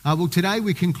Well, today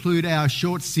we conclude our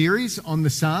short series on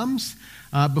the Psalms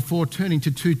before turning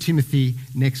to 2 Timothy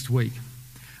next week.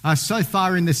 So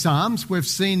far in the Psalms, we've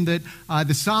seen that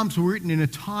the Psalms were written in a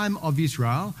time of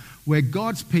Israel where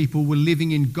God's people were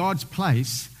living in God's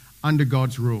place under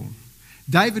God's rule.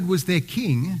 David was their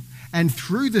king, and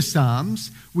through the Psalms,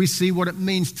 we see what it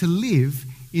means to live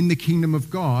in the kingdom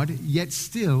of God, yet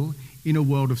still in a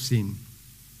world of sin.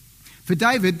 For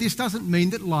David, this doesn't mean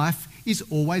that life is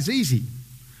always easy.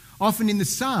 Often in the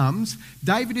Psalms,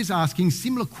 David is asking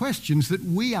similar questions that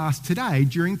we ask today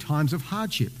during times of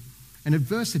hardship and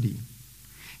adversity.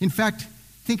 In fact,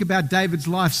 think about David's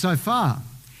life so far.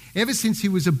 Ever since he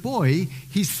was a boy,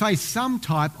 he's faced some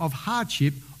type of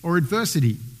hardship or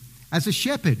adversity. As a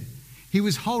shepherd, he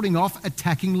was holding off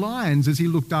attacking lions as he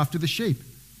looked after the sheep.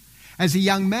 As a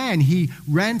young man, he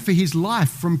ran for his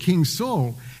life from King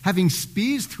Saul, having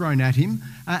spears thrown at him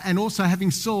and also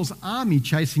having Saul's army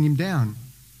chasing him down.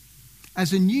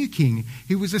 As a new king,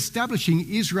 he was establishing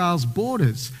Israel's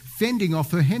borders, fending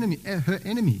off her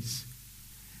enemies.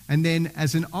 And then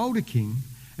as an older king,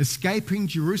 escaping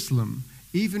Jerusalem,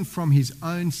 even from his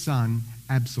own son,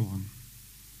 Absalom.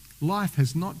 Life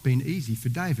has not been easy for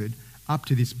David up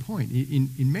to this point. In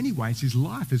many ways, his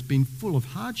life has been full of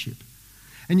hardship.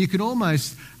 And you can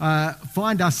almost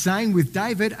find us saying with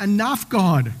David, "Enough,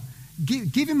 God.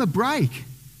 Give him a break."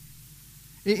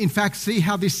 In fact, see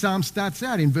how this psalm starts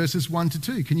out in verses 1 to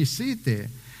 2. Can you see it there?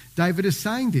 David is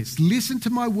saying this: "Listen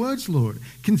to my words, Lord.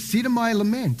 Consider my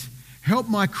lament. Help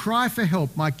my cry for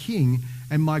help, my King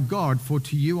and my God, for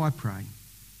to you I pray."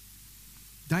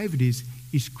 David is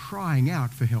crying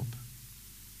out for help.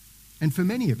 And for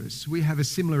many of us, we have a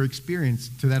similar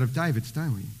experience to that of David's,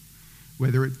 don't we?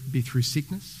 Whether it be through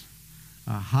sickness,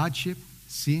 hardship,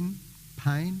 sin,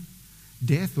 pain,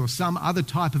 death, or some other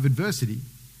type of adversity,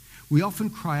 we often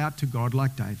cry out to God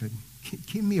like David,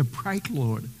 "Give me a break,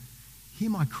 Lord. Hear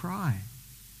my cry."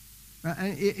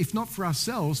 If not for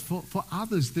ourselves, for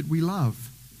others that we love.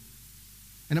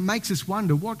 And it makes us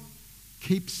wonder what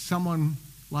keeps someone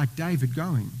like David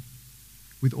going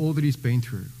with all that he's been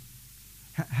through.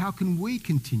 How can we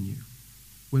continue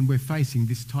when we're facing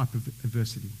this type of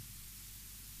adversity?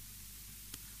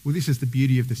 Well, this is the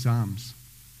beauty of the Psalms.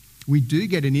 We do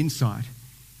get an insight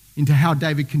into how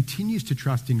David continues to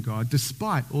trust in God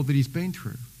despite all that he's been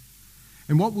through.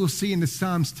 And what we'll see in the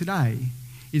Psalms today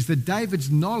is that David's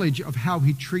knowledge of how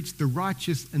he treats the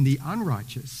righteous and the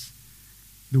unrighteous,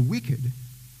 the wicked,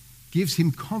 gives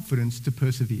him confidence to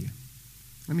persevere.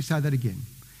 Let me say that again.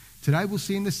 Today we'll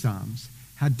see in the Psalms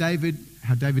how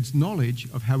David's knowledge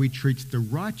of how he treats the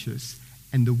righteous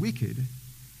and the wicked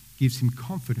gives him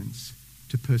confidence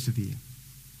to persevere.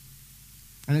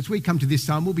 And as we come to this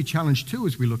psalm, we'll be challenged too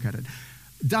as we look at it.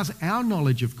 Does our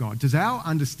knowledge of God, does our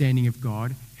understanding of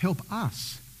God help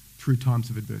us through times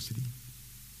of adversity?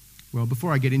 Well,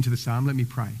 before I get into the psalm, let me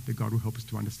pray that God will help us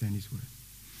to understand his word.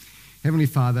 Heavenly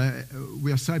Father,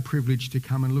 we are so privileged to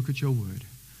come and look at your word.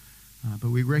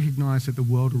 But we recognize that the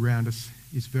world around us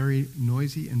is very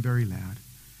noisy and very loud.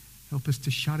 Help us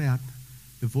to shut out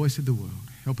the voice of the world.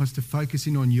 Help us to focus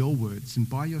in on your words, and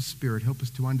by your Spirit, help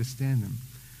us to understand them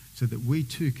so that we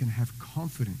too can have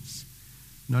confidence,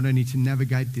 not only to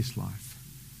navigate this life,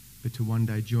 but to one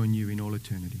day join you in all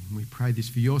eternity. And we pray this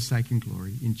for your sake and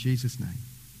glory. In Jesus' name,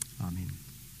 amen.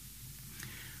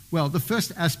 Well, the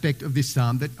first aspect of this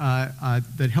psalm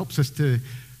that helps us to...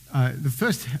 The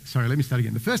first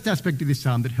aspect of this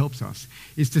psalm that helps us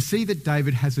is to see that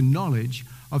David has a knowledge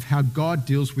of how God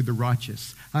deals with the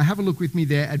righteous. Have a look with me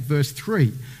there at verse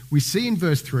 3. We see in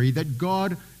verse 3 that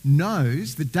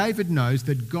David knows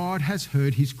that God has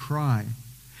heard his cry.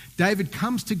 David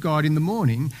comes to God in the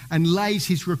morning and lays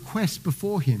his requests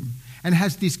before him and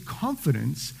has this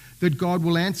confidence that God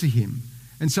will answer him.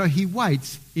 And so he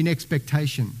waits in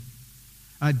expectation.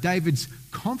 David's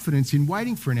confidence in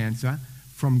waiting for an answer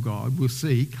from God, we'll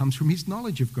see, comes from his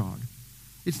knowledge of God.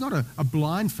 It's not a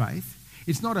blind faith.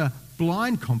 It's not a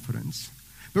blind confidence.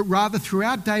 But rather,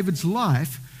 throughout David's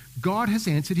life, God has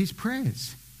answered his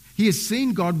prayers. He has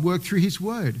seen God work through his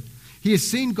word. He has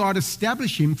seen God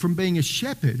establish him from being a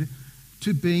shepherd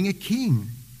to being a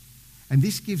king. And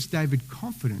this gives David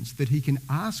confidence that he can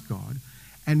ask God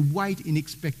and wait in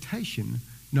expectation,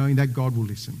 knowing that God will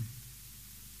listen.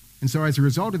 And so as a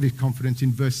result of this confidence,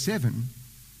 in verse 7,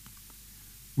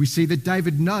 we see that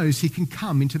David knows he can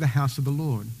come into the house of the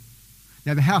Lord.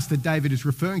 Now, the house that David is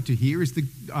referring to here is the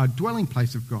dwelling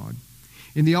place of God.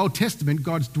 In the Old Testament,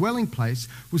 God's dwelling place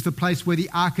was the place where the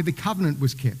Ark of the Covenant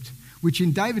was kept, which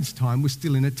in David's time was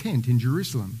still in a tent in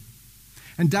Jerusalem.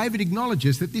 And David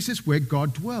acknowledges that this is where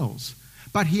God dwells.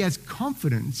 but he has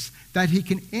confidence that he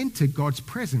can enter God's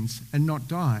presence and not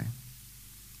die.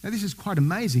 Now, this is quite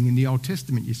amazing in the Old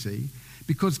Testament, you see,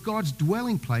 because God's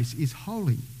dwelling place is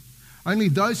holy. Only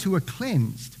those who are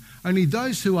cleansed, only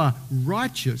those who are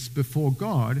righteous before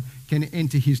God can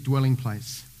enter his dwelling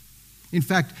place. In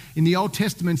fact, in the Old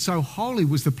Testament, so holy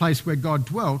was the place where God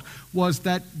dwelt, was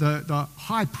that the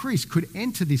high priest could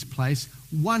enter this place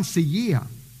once a year.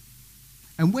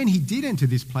 And when he did enter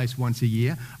this place once a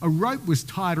year, a rope was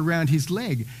tied around his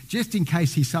leg, just in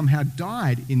case he somehow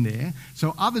died in there,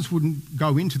 so others wouldn't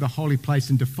go into the holy place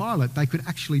and defile it. They could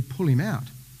actually pull him out.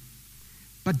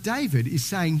 But David is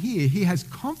saying here he has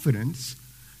confidence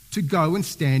to go and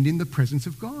stand in the presence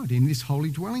of God in this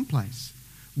holy dwelling place.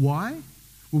 Why?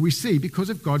 Well, we see because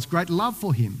of God's great love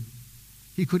for him.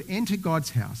 He could enter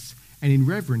God's house and in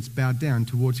reverence bow down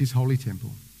towards his holy temple.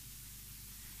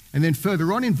 And then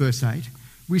further on in verse 8,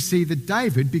 we see that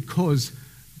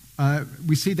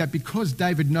because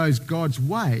David knows God's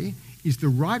way is the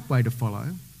right way to follow,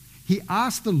 he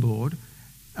asked the Lord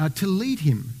to lead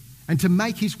him and to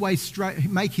make his way straight,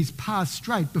 make his path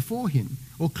straight before him,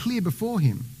 or clear before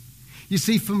him. You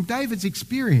see, from David's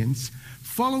experience,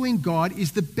 following God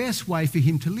is the best way for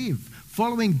him to live.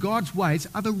 Following God's ways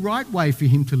are the right way for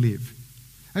him to live.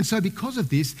 And so because of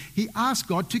this, he asked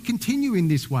God to continue in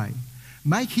this way.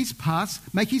 Make his paths,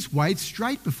 make his ways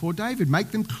straight before David.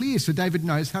 Make them clear so David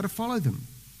knows how to follow them.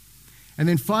 And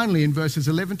then finally in verses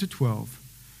 11 to 12,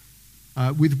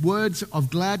 with words of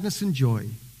gladness and joy,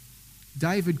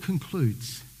 David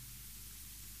concludes,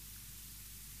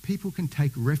 people can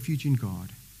take refuge in God.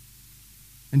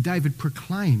 And David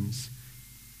proclaims,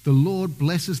 the Lord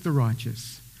blesses the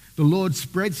righteous. The Lord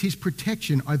spreads his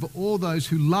protection over all those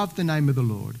who love the name of the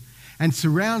Lord and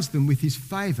surrounds them with his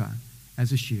favour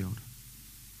as a shield.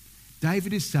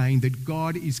 David is saying that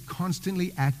God is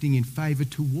constantly acting in favour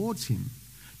towards him,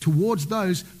 towards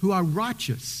those who are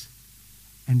righteous,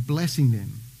 and blessing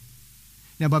them.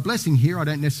 Now, by blessing here, I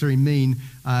don't necessarily mean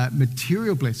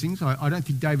material blessings. I don't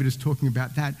think David is talking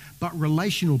about that, but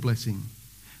relational blessing.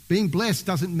 Being blessed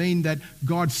doesn't mean that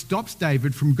God stops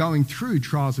David from going through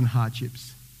trials and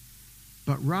hardships,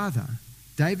 but rather,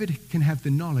 David can have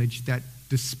the knowledge that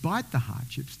despite the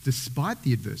hardships, despite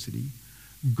the adversity,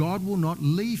 God will not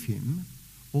leave him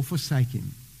or forsake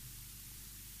him,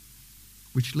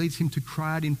 which leads him to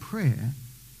cry out in prayer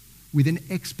with an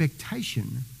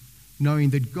expectation, knowing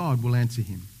that God will answer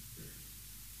him.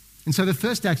 And so the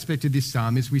first aspect of this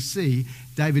psalm is we see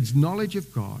David's knowledge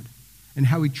of God and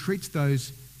how he treats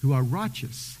those who are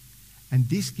righteous, and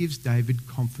this gives David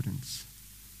confidence.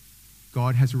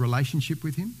 God has a relationship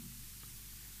with him.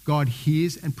 God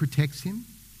hears and protects him.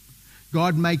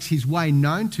 God makes his way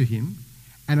known to him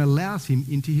and allows him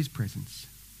into his presence.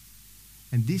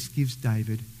 And this gives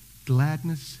David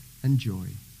gladness and joy,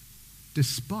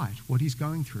 despite what he's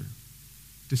going through,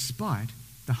 despite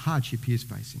the hardship he is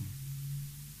facing.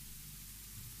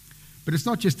 But it's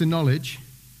not just the knowledge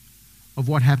of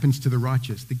what happens to the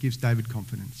righteous that gives David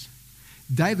confidence.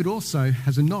 David also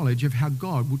has a knowledge of how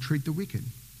God will treat the wicked.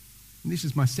 And this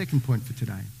is my second point for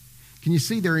today. Can you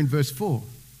see there in verse 4?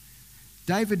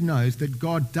 David knows that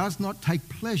God does not take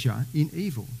pleasure in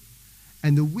evil,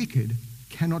 and the wicked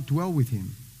cannot dwell with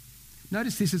him.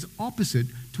 Notice this is opposite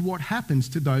to what happens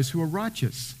to those who are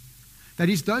righteous. That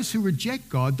is, those who reject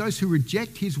God, those who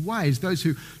reject his ways, those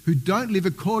who don't live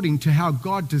according to how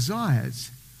God desires,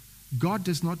 God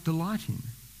does not delight in.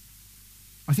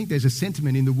 I think there's a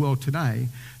sentiment in the world today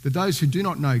that those who do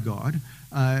not know God,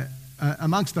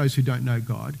 amongst those who don't know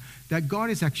God, that God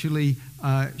is actually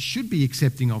should be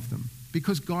accepting of them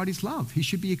because God is love. He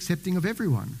should be accepting of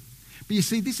everyone. But you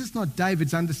see, this is not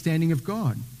David's understanding of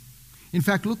God. In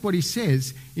fact, look what he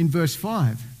says in verse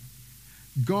 5.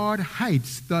 God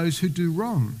hates those who do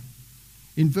wrong.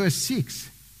 In verse 6,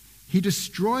 he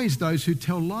destroys those who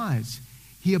tell lies.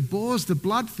 He abhors the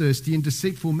bloodthirsty and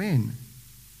deceitful men.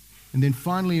 And then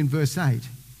finally in verse 8,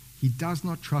 he does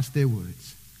not trust their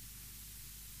words.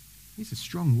 These are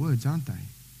strong words, aren't they?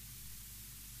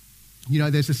 You know,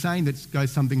 there's a saying that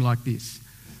goes something like this.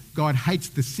 God hates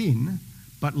the sin,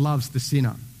 but loves the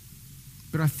sinner.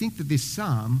 But I think that this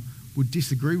psalm would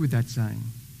disagree with that saying.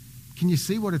 Can you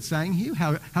see what it's saying here?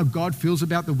 How God feels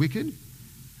about the wicked?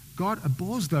 God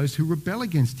abhors those who rebel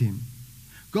against him.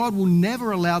 God will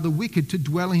never allow the wicked to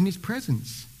dwell in his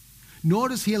presence, nor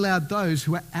does he allow those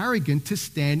who are arrogant to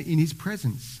stand in his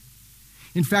presence.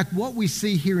 In fact, what we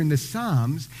see here in the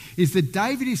Psalms is that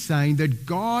David is saying that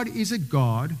God is a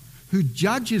God who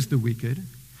judges the wicked,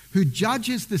 who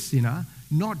judges the sinner,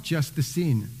 not just the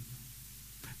sin.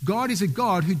 God is a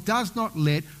God who does not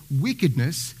let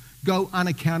wickedness go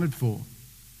unaccounted for.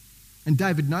 And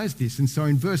David knows this, and so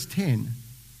in verse 10,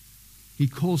 he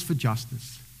calls for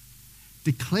justice.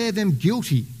 Declare them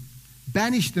guilty,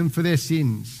 banish them for their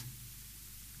sins.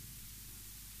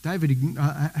 David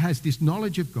has this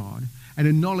knowledge of God and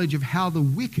a knowledge of how the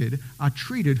wicked are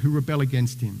treated who rebel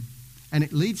against him. And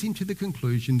it leads him to the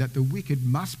conclusion that the wicked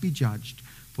must be judged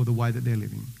for the way that they're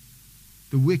living.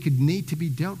 The wicked need to be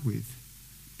dealt with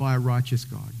by a righteous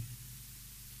God.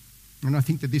 And I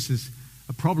think that this is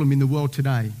a problem in the world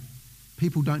today.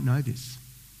 People don't know this.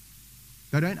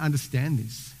 They don't understand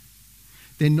this.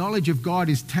 Their knowledge of God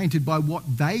is tainted by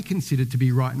what they consider to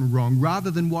be right and wrong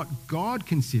rather than what God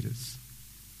considers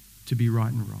to be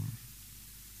right and wrong.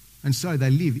 And so they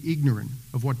live ignorant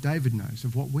of what David knows,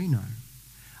 of what we know,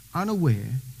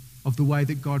 unaware of the way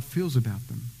that God feels about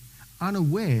them,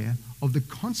 unaware of the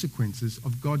consequences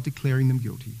of God declaring them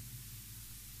guilty.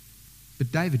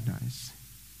 But David knows.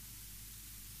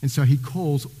 And so he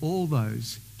calls all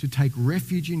those to take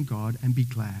refuge in God and be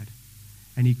glad.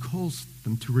 And he calls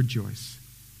them to rejoice.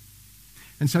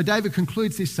 And so David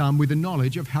concludes this psalm with a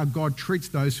knowledge of how God treats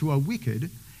those who are wicked,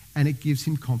 and it gives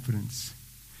him confidence.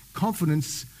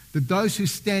 Confidence that those who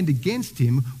stand against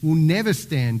him will never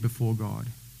stand before God.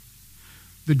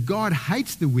 That God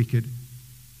hates the wicked,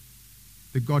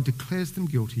 that God declares them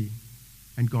guilty,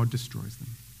 and God destroys them.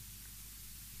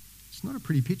 It's not a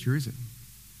pretty picture, is it?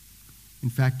 In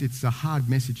fact, it's a hard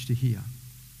message to hear.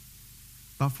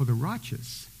 But for the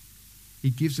righteous,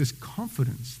 it gives us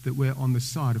confidence that we're on the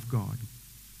side of God.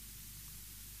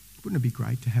 Wouldn't it be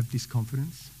great to have this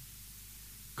confidence?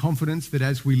 Confidence that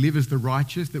as we live as the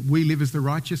righteous, that we live as the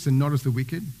righteous and not as the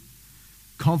wicked.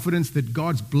 Confidence that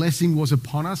God's blessing was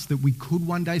upon us, that we could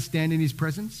one day stand in his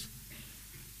presence.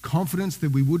 Confidence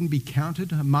that we wouldn't be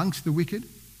counted amongst the wicked.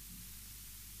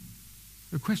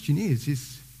 The question is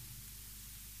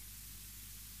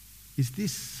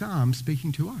this psalm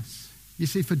speaking to us? You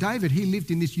see, for David, he lived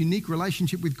in this unique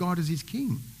relationship with God as his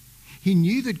king. He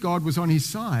knew that God was on his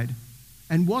side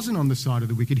and wasn't on the side of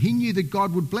the wicked. He knew that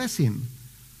God would bless him.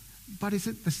 But is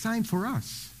it the same for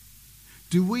us?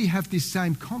 Do we have this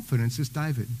same confidence as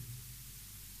David?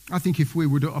 I think if we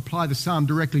were to apply the psalm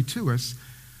directly to us,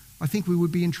 I think we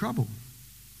would be in trouble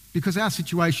because our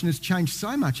situation has changed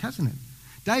so much, hasn't it?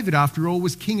 David, after all,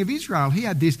 was king of Israel. He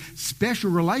had this special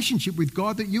relationship with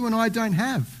God that you and I don't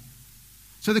have.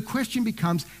 So the question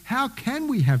becomes, how can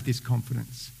we have this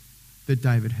confidence that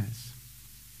David has?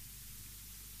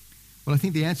 Well, I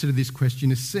think the answer to this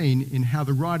question is seen in how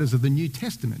the writers of the New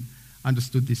Testament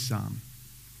understood this psalm.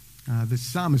 The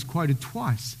psalm is quoted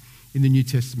twice in the New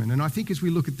Testament, and I think as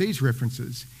we look at these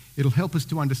references, it'll help us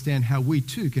to understand how we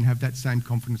too can have that same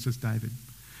confidence as David.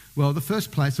 Well, the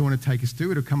first place I want to take us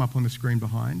to, it'll come up on the screen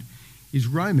behind, is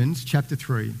Romans chapter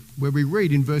 3, where we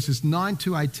read in verses 9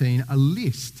 to 18 a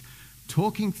list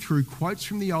talking through quotes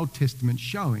from the Old Testament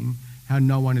showing how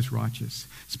no one is righteous.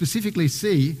 Specifically,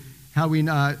 see how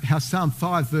Psalm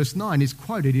 5 verse 9 is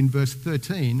quoted in verse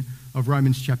 13 of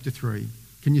Romans chapter 3.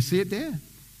 Can you see it there?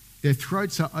 Their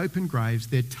throats are open graves,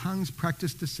 their tongues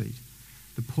practice deceit.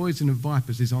 The poison of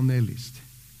vipers is on their list.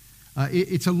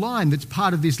 It's a line that's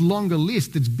part of this longer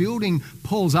list that's building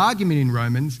Paul's argument in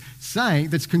Romans, saying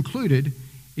that's concluded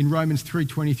in Romans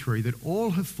 3:23 that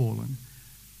all have fallen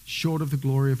short of the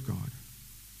glory of God.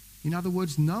 In other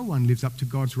words, no one lives up to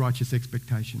God's righteous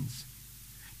expectations.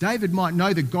 David might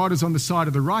know that God is on the side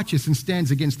of the righteous and stands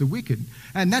against the wicked,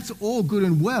 and that's all good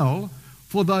and well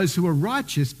for those who are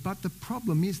righteous, but the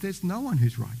problem is there's no one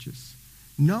who's righteous.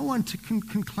 No one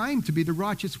can claim to be the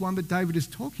righteous one that David is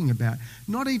talking about.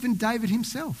 Not even David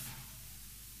himself.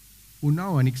 Well,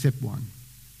 no one except one.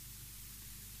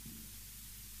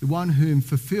 The one whom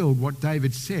fulfilled what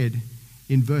David said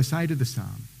in verse 8 of the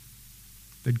psalm,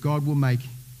 that God will make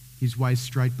his ways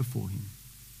straight before him.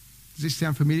 Does this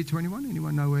sound familiar to anyone?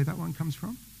 Anyone know where that one comes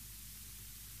from?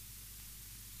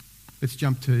 Let's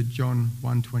jump to John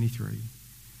 1:23.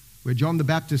 Where John the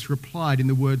Baptist replied in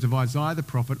the words of Isaiah the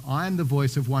prophet, I am the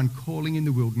voice of one calling in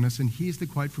the wilderness, and here's the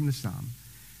quote from the psalm,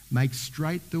 make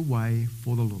straight the way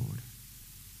for the Lord.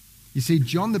 You see,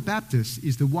 John the Baptist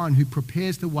is the one who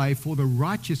prepares the way for the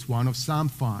righteous one of Psalm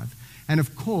 5. And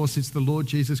of course, it's the Lord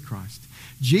Jesus Christ.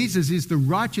 Jesus is the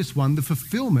righteous one, the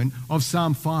fulfillment of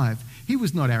Psalm 5. He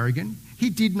was not arrogant. He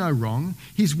did no wrong.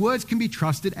 His words can be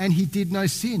trusted, and he did no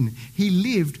sin. He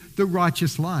lived the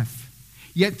righteous life.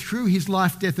 Yet through his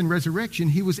life, death, and resurrection,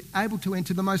 he was able to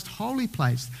enter the most holy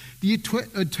place, the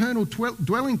eternal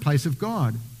dwelling place of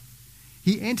God.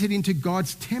 He entered into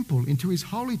God's temple, into his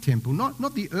holy temple,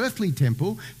 not the earthly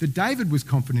temple that David was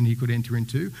confident he could enter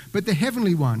into, but the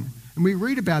heavenly one. And we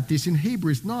read about this in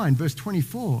Hebrews 9, verse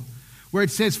 24, where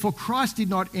it says, "For Christ did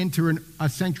not enter a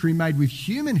sanctuary made with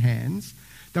human hands,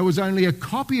 that was only a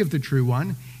copy of the true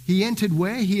one. He entered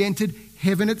where? He entered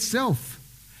heaven itself,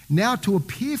 now to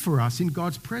appear for us in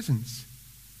God's presence."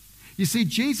 You see,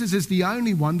 Jesus is the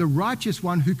only one, the righteous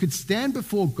one, who could stand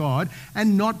before God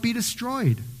and not be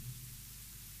destroyed.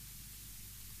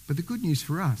 But the good news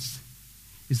for us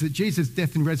is that Jesus'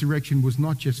 death and resurrection was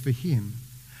not just for him,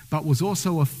 but was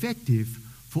also effective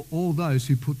for all those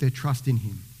who put their trust in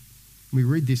him. We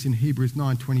read this in Hebrews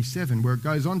 9:27, where it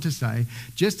goes on to say,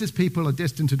 "Just as people are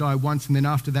destined to die once and then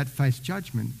after that face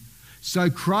judgment, so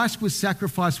Christ was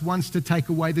sacrificed once to take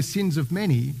away the sins of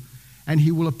many, and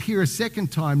he will appear a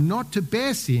second time, not to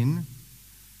bear sin,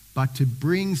 but to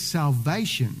bring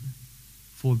salvation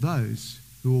for those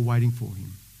who are waiting for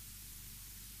him."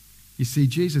 You see,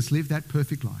 Jesus lived that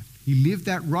perfect life. He lived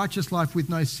that righteous life with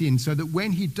no sin, so that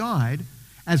when he died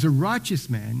as a righteous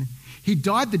man, he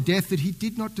died the death that he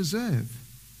did not deserve.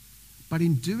 But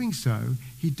in doing so,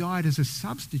 he died as a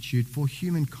substitute for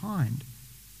humankind,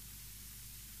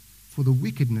 for the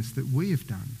wickedness that we have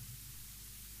done.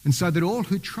 And so that all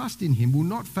who trust in him will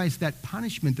not face that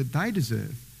punishment that they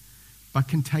deserve, but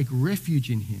can take refuge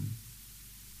in him.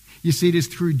 You see, it is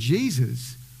through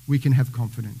Jesus we can have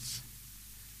confidence.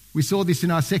 We saw this in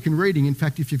our second reading. In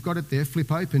fact, if you've got it there,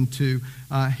 flip open to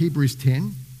Hebrews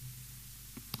 10.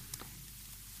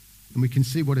 And we can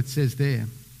see what it says there.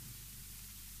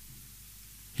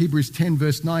 Hebrews 10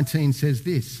 verse 19 says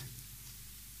this: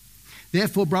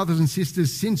 "Therefore, brothers and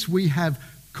sisters, since we have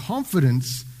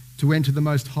confidence to enter the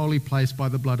most holy place by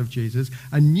the blood of Jesus,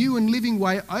 a new and living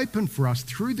way opened for us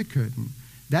through the curtain,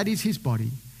 that is his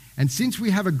body. And since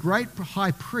we have a great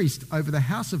high priest over the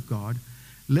house of God,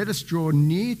 let us draw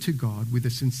near to God with a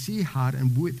sincere heart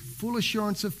and with full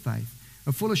assurance of faith,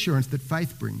 a full assurance that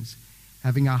faith brings,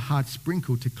 having our hearts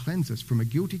sprinkled to cleanse us from a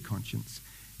guilty conscience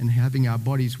and having our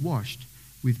bodies washed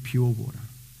with pure water."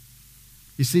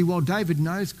 You see, while David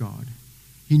knows God,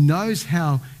 he knows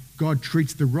how God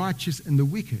treats the righteous and the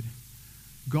wicked,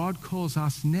 God calls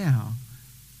us now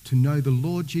to know the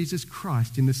Lord Jesus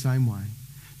Christ in the same way,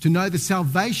 to know the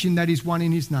salvation that is won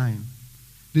in his name,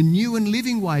 the new and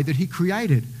living way that he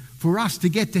created for us to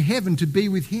get to heaven to be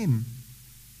with him,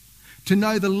 to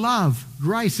know the love,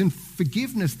 grace and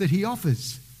forgiveness that he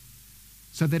offers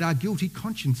so that our guilty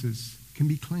consciences can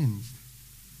be cleansed,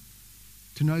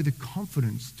 to know the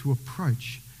confidence to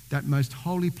approach that most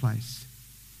holy place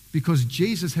because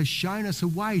Jesus has shown us a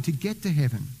way to get to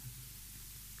heaven.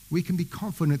 We can be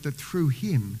confident that through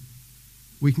him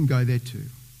we can go there too.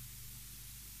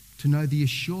 To know the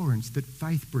assurance that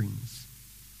faith brings,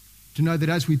 to know that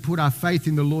as we put our faith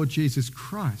in the Lord Jesus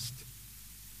Christ,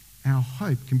 our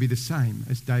hope can be the same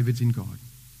as David's in God.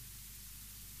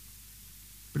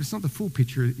 But it's not the full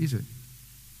picture, is it?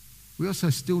 We also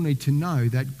still need to know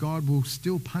that God will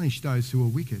still punish those who are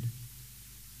wicked.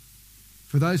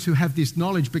 For those who have this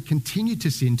knowledge but continue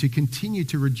to sin, to continue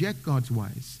to reject God's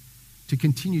ways, to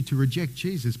continue to reject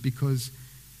Jesus, because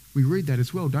we read that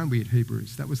as well, don't we, at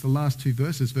Hebrews? That was the last two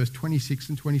verses, verse 26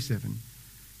 and 27.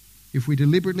 "If we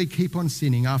deliberately keep on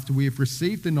sinning after we have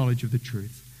received the knowledge of the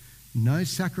truth, no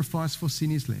sacrifice for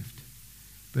sin is left,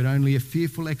 but only a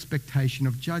fearful expectation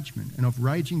of judgment and of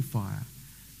raging fire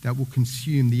that will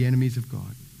consume the enemies of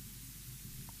God."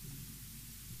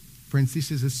 Friends,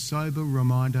 this is a sober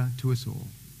reminder to us all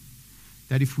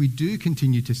that if we do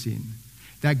continue to sin,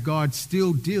 that God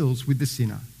still deals with the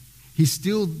sinner. He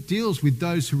still deals with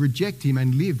those who reject him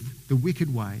and live the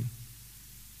wicked way.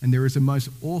 And there is a most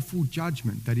awful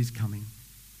judgment that is coming.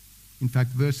 In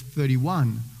fact, verse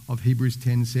 31 of Hebrews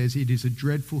 10 says, "It is a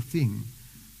dreadful thing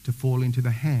to fall into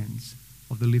the hands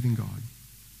of the living God."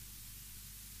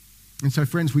 And so,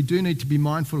 friends, we do need to be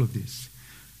mindful of this.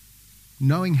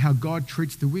 Knowing how God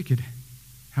treats the wicked,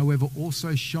 however,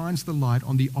 also shines the light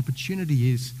on the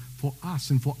opportunity is for us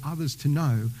and for others to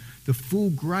know the full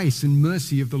grace and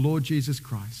mercy of the Lord Jesus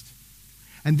Christ.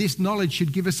 And this knowledge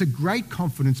should give us a great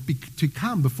confidence to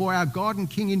come before our God and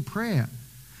King in prayer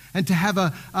and to have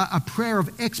a prayer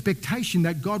of expectation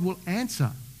that God will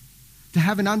answer, to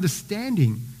have an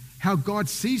understanding how God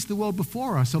sees the world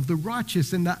before us of the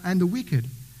righteous and the wicked,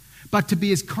 but to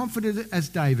be as confident as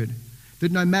David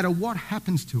that no matter what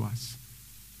happens to us,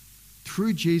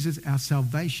 through Jesus our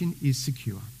salvation is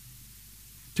secure.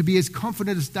 To be as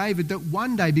confident as David that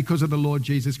one day, because of the Lord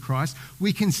Jesus Christ,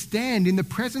 we can stand in the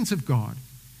presence of God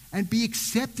and be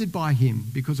accepted by him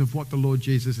because of what the Lord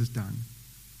Jesus has done.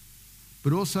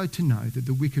 But also to know that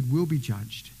the wicked will be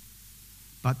judged,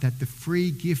 but that the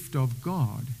free gift of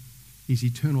God is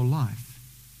eternal life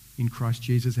in Christ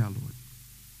Jesus our Lord.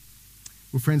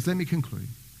 Well, friends, let me conclude.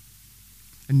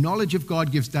 And knowledge of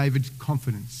God gives David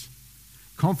confidence.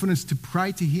 Confidence to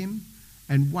pray to him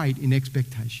and wait in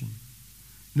expectation,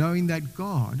 knowing that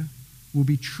God will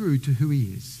be true to who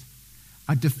he is,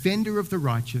 a defender of the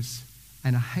righteous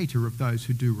and a hater of those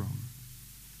who do wrong.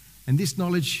 And this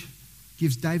knowledge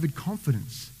gives David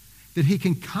confidence that he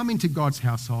can come into God's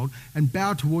household and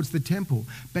bow towards the temple.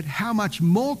 But how much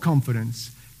more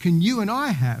confidence can you and I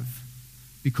have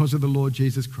because of the Lord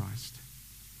Jesus Christ?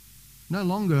 No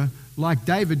longer, like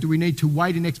David, do we need to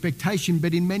wait in expectation,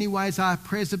 but in many ways our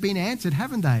prayers have been answered,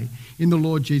 haven't they, in the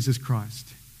Lord Jesus Christ?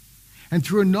 And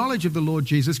through a knowledge of the Lord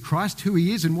Jesus Christ, who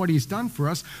he is and what he has done for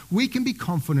us, we can be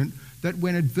confident that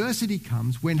when adversity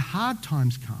comes, when hard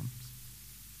times come,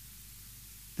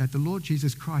 that the Lord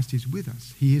Jesus Christ is with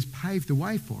us. He has paved the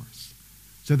way for us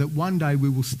so that one day we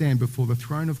will stand before the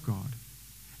throne of God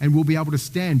and we'll be able to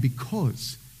stand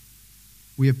because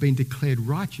we have been declared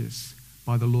righteous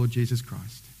by the Lord Jesus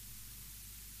Christ.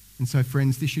 And so,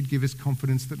 friends, this should give us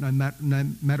confidence that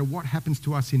no matter what happens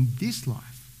to us in this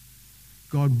life,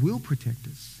 God will protect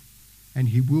us and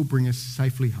he will bring us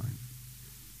safely home.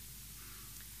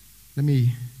 Let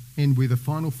me end with a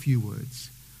final few words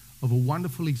of a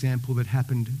wonderful example that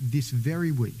happened this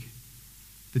very week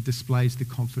that displays the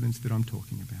confidence that I'm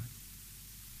talking about.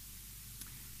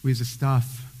 We as a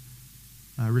staff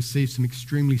received some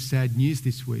extremely sad news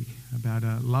this week about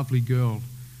a lovely girl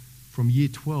from year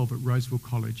 12 at Roseville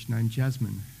College named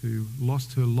Jasmine, who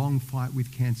lost her long fight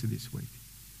with cancer this week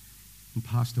and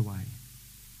passed away.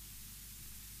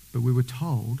 But we were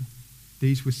told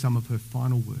these were some of her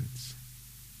final words.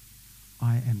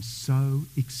 I am so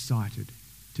excited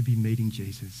to be meeting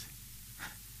Jesus.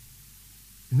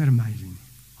 Isn't that amazing?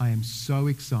 I am so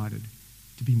excited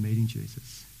to be meeting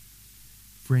Jesus.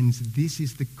 Friends, this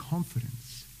is the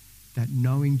confidence that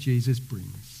knowing Jesus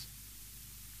brings.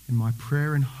 And my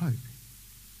prayer and hope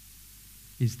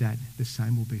is that the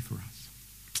same will be for us.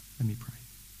 Let me pray.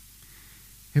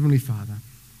 Heavenly Father,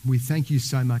 we thank you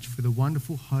so much for the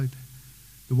wonderful hope,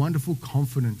 the wonderful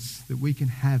confidence that we can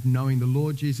have knowing the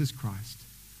Lord Jesus Christ,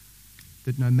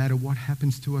 that no matter what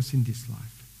happens to us in this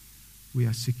life, we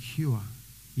are secure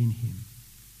in him.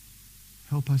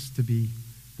 Help us to be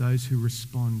those who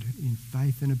respond in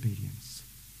faith and obedience.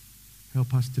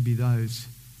 Help us to be those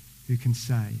who can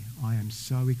say, I am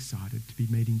so excited to be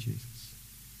meeting Jesus.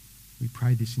 We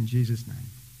pray this in Jesus' name.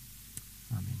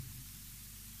 Amen.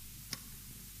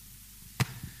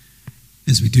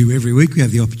 As we do every week, we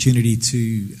have the opportunity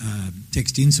to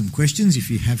text in some questions if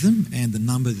you have them, and the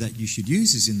number that you should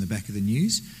use is in the back of the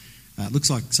news. It looks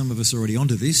like some of us are already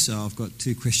onto this, so I've got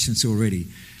 2 questions already.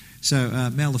 So,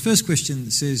 Mel, the first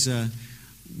question says,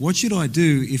 what should I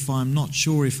do if I'm not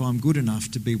sure if I'm good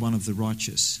enough to be one of the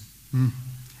righteous?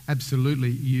 Absolutely.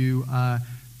 You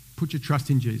put your trust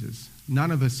in Jesus.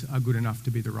 None of us are good enough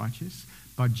to be the righteous,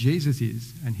 but Jesus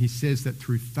is, and he says that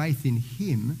through faith in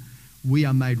him, we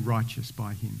are made righteous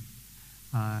by him.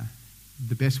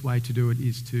 The best way to do it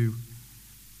is to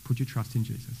put your trust in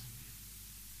Jesus.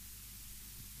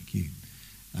 Thank you.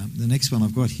 The next one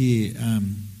I've got here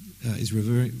is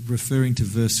referring to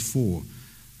verse 4.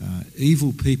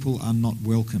 Evil people are not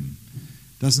welcome.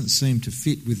 Doesn't seem to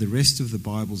fit with the rest of the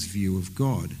Bible's view of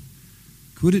God.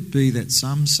 Could it be that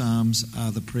some psalms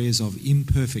are the prayers of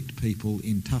imperfect people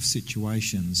in tough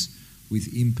situations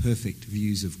with imperfect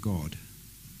views of God?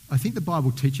 I think the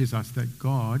Bible teaches us that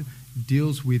God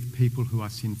deals with people who are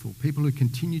sinful, people who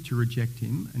continue to reject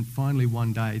him, and finally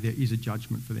one day there is a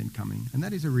judgment for them coming. And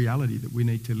that is a reality that we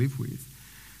need to live with.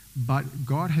 But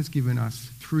God has given us,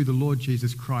 through the Lord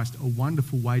Jesus Christ, a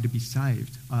wonderful way to be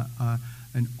saved,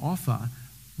 an offer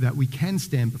that we can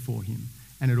stand before him,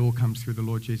 and it all comes through the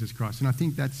Lord Jesus Christ. And I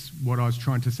think that's what I was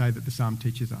trying to say that the psalm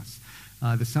teaches us.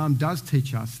 The psalm does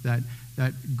teach us that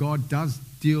God does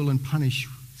deal and punish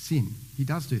sin. He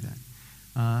does do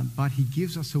that. But he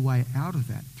gives us a way out of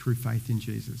that through faith in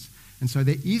Jesus. And so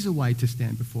there is a way to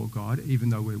stand before God, even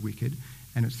though we're wicked,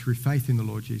 and it's through faith in the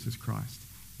Lord Jesus Christ.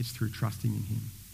 It's through trusting in him.